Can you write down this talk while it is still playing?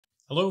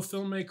Hello,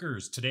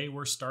 filmmakers. Today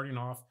we're starting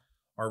off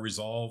our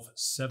Resolve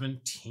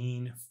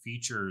 17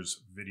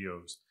 features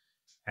videos.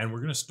 And we're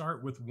going to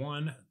start with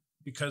one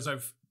because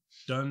I've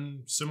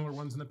done similar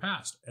ones in the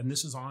past. And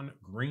this is on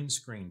green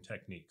screen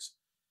techniques.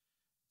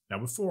 Now,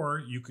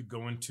 before you could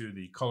go into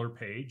the color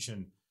page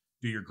and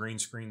do your green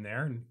screen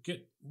there and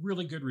get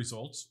really good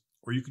results.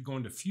 Or you could go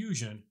into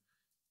Fusion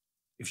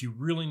if you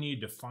really need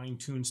to fine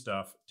tune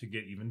stuff to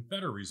get even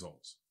better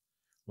results.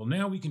 Well,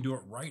 now we can do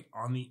it right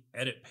on the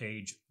edit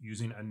page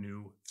using a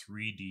new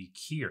 3D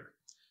keyer.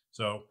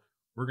 So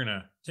we're going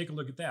to take a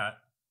look at that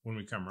when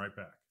we come right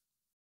back.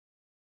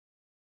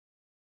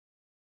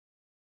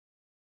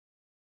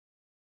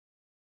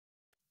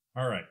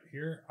 All right,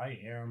 here I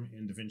am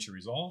in Davinci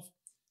Resolve,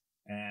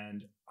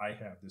 and I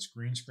have this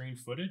green screen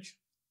footage,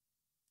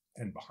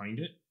 and behind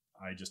it,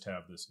 I just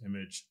have this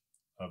image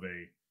of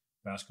a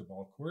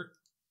basketball court.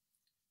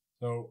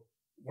 So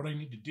what I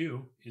need to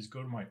do is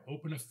go to my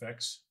Open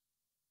Effects.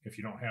 If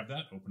you don't have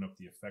that, open up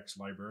the effects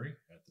library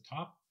at the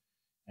top,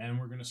 and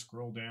we're going to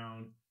scroll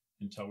down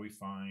until we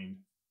find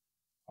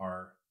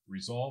our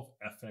Resolve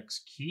FX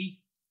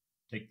key,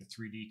 take the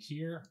 3D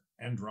keyer,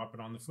 and drop it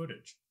on the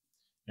footage.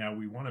 Now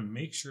we want to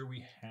make sure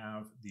we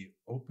have the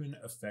Open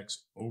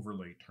Effects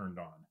overlay turned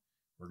on.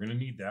 We're going to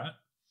need that,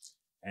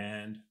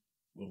 and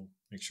we'll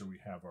make sure we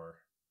have our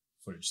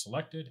footage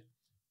selected,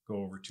 go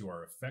over to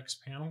our effects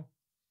panel,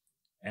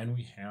 and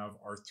we have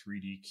our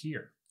 3D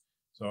keyer.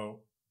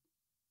 So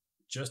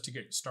just to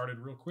get started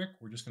real quick,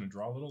 we're just going to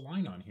draw a little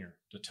line on here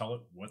to tell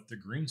it what the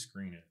green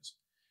screen is.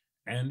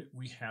 And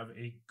we have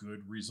a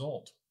good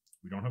result.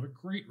 We don't have a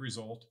great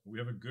result, but we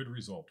have a good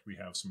result. We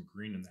have some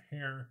green in the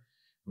hair.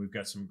 We've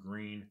got some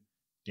green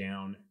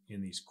down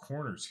in these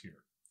corners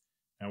here.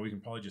 Now we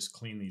can probably just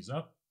clean these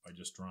up by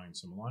just drawing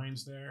some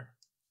lines there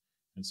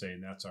and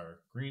saying that's our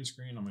green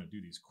screen. I'm going to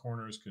do these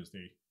corners because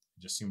they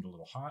just seemed a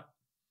little hot.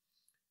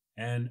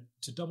 And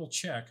to double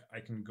check, I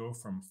can go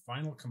from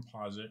Final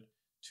Composite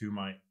to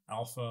my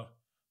alpha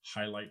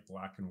highlight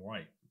black and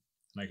white.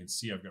 And I can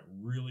see I've got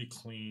really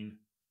clean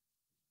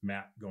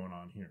matte going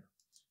on here.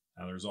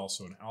 Now there's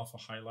also an alpha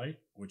highlight,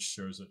 which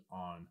shows it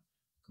on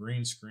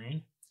green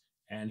screen.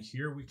 And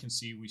here we can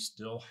see we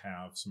still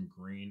have some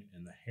green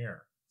in the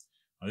hair.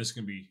 Now this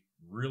can be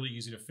really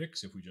easy to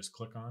fix if we just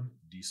click on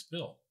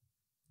despill.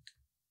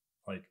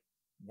 Like,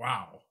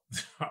 wow,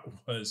 that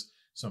was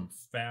some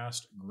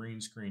fast green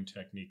screen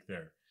technique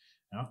there.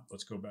 Now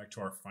let's go back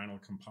to our Final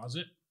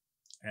Composite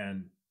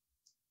and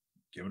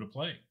give it a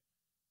play.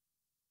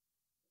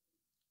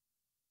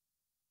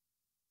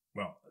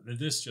 Well,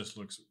 this just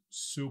looks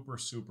super,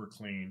 super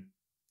clean,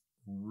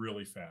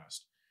 really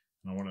fast.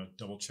 And I want to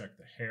double check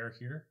the hair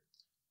here.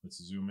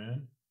 Let's zoom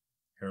in.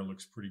 Hair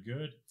looks pretty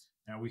good.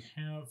 Now we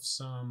have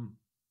some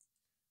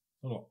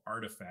little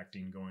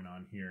artifacting going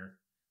on here,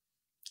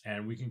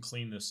 and we can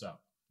clean this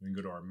up. We can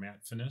go to our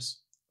matte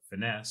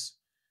finesse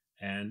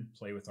and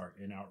play with our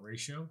in-out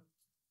ratio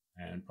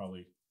and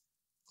probably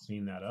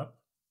clean that up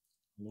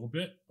a little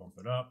bit, bump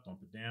it up, bump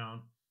it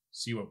down,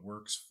 see what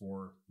works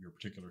for your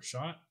particular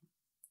shot.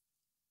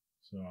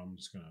 So I'm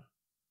just going to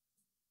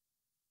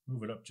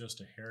move it up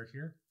just a hair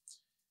here.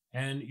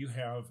 And you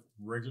have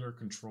regular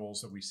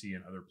controls that we see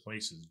in other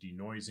places: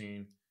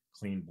 denoising,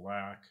 clean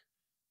black.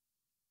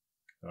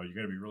 You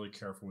got to be really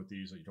careful with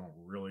these that you don't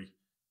really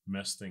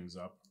mess things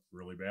up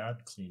really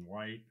bad. Clean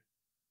white.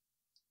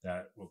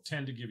 That will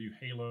tend to give you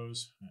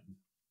halos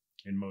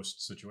in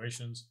most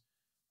situations.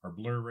 Our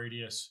blur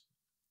radius,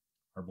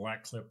 our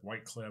black clip,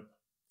 white clip,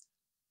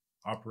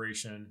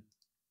 operation,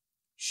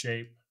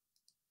 shape.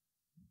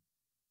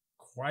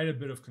 Quite a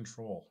bit of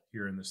control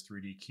here in this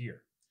 3D keyer.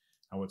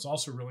 Now what's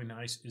also really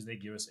nice is they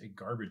give us a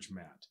garbage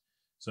mat.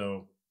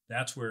 So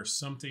that's where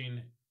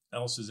something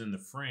else is in the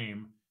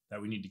frame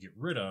that we need to get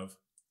rid of.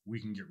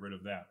 We can get rid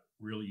of that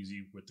real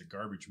easy with the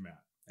garbage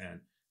mat. And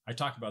I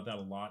talk about that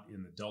a lot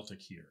in the Delta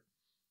keyer.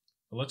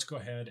 But let's go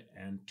ahead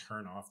and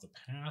turn off the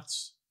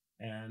paths.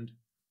 And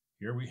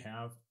here we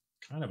have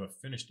kind of a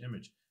finished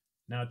image.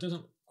 Now it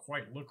doesn't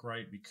quite look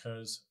right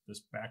because this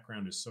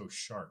background is so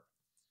sharp.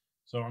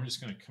 So I'm just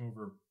going to come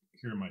over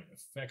here to my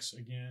effects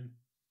again.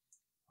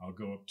 I'll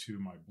go up to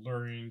my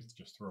blurring,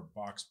 just throw a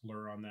box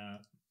blur on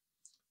that,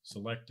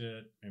 select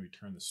it, maybe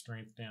turn the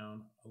strength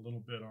down a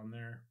little bit on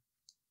there.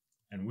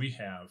 And we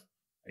have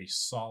a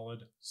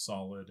solid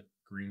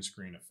green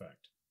screen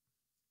effect.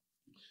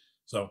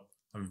 So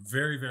I'm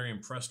very, very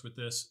impressed with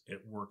this.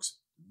 It works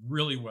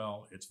really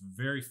well. It's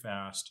very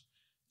fast,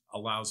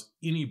 allows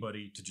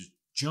anybody to just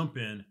jump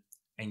in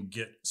and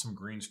get some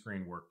green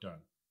screen work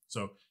done.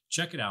 So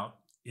check it out.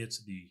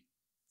 It's the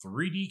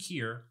 3D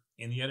keyer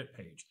in the edit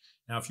page.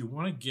 Now, if you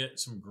want to get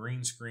some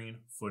green screen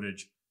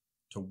footage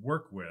to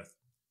work with,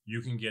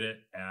 you can get it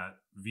at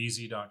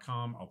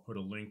vz.com. I'll put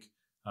a link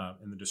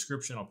in the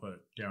description. I'll put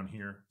it down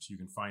here so you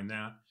can find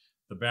that.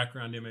 The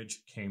background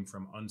image came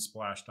from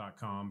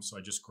unsplash.com. So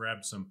I just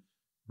grabbed some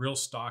real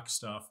stock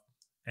stuff.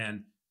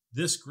 And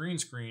this green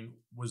screen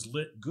was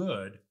lit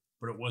good,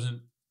 but it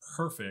wasn't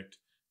perfect.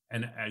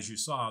 And as you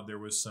saw, there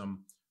was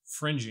some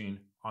fringing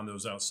on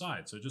those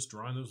outside. So just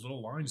drawing those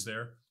little lines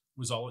there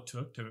was all it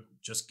took to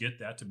just get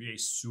that to be a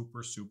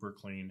super, super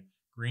clean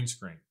green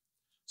screen.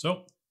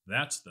 So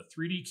that's the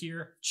 3D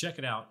keyer. Check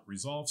it out,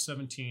 Resolve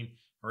 17.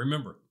 And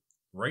remember,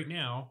 right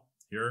now,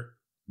 here,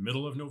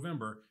 middle of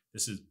November,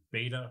 this is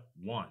beta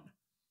 1.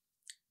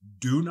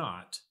 Do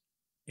not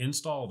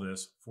install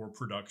this for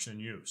production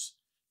use.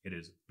 It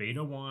is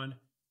beta 1.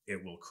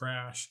 It will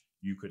crash.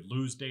 You could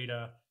lose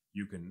data.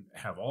 You can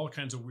have all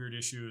kinds of weird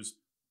issues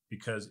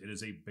because it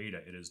is a beta.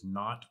 It is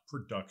not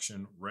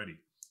production ready.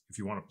 If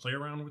you want to play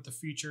around with the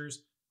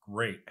features,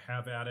 great,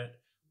 have at it,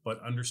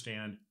 but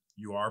understand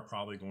you are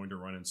probably going to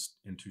run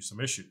into some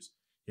issues.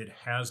 It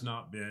has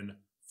not been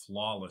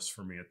flawless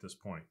for me at this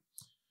point.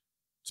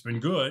 It's been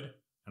good,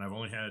 and I've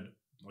only had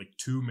like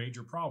 2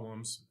 major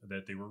problems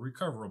that they were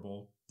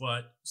recoverable,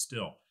 but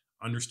still,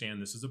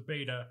 understand this is a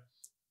beta,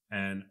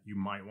 and you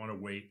might want to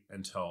wait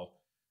until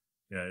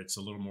it's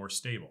a little more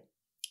stable.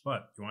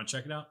 But if you want to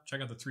check it out,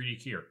 check out the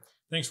 3D keyer.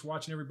 Thanks for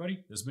watching,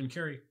 everybody. This has been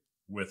Kerry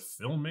with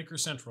Filmmaker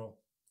Central.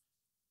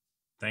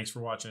 Thanks for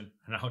watching,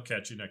 and I'll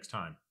catch you next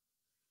time.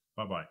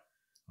 Bye-bye.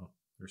 Oh,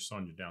 there's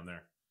Sonia down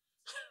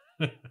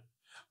there.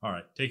 All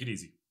right, take it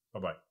easy.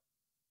 Bye-bye.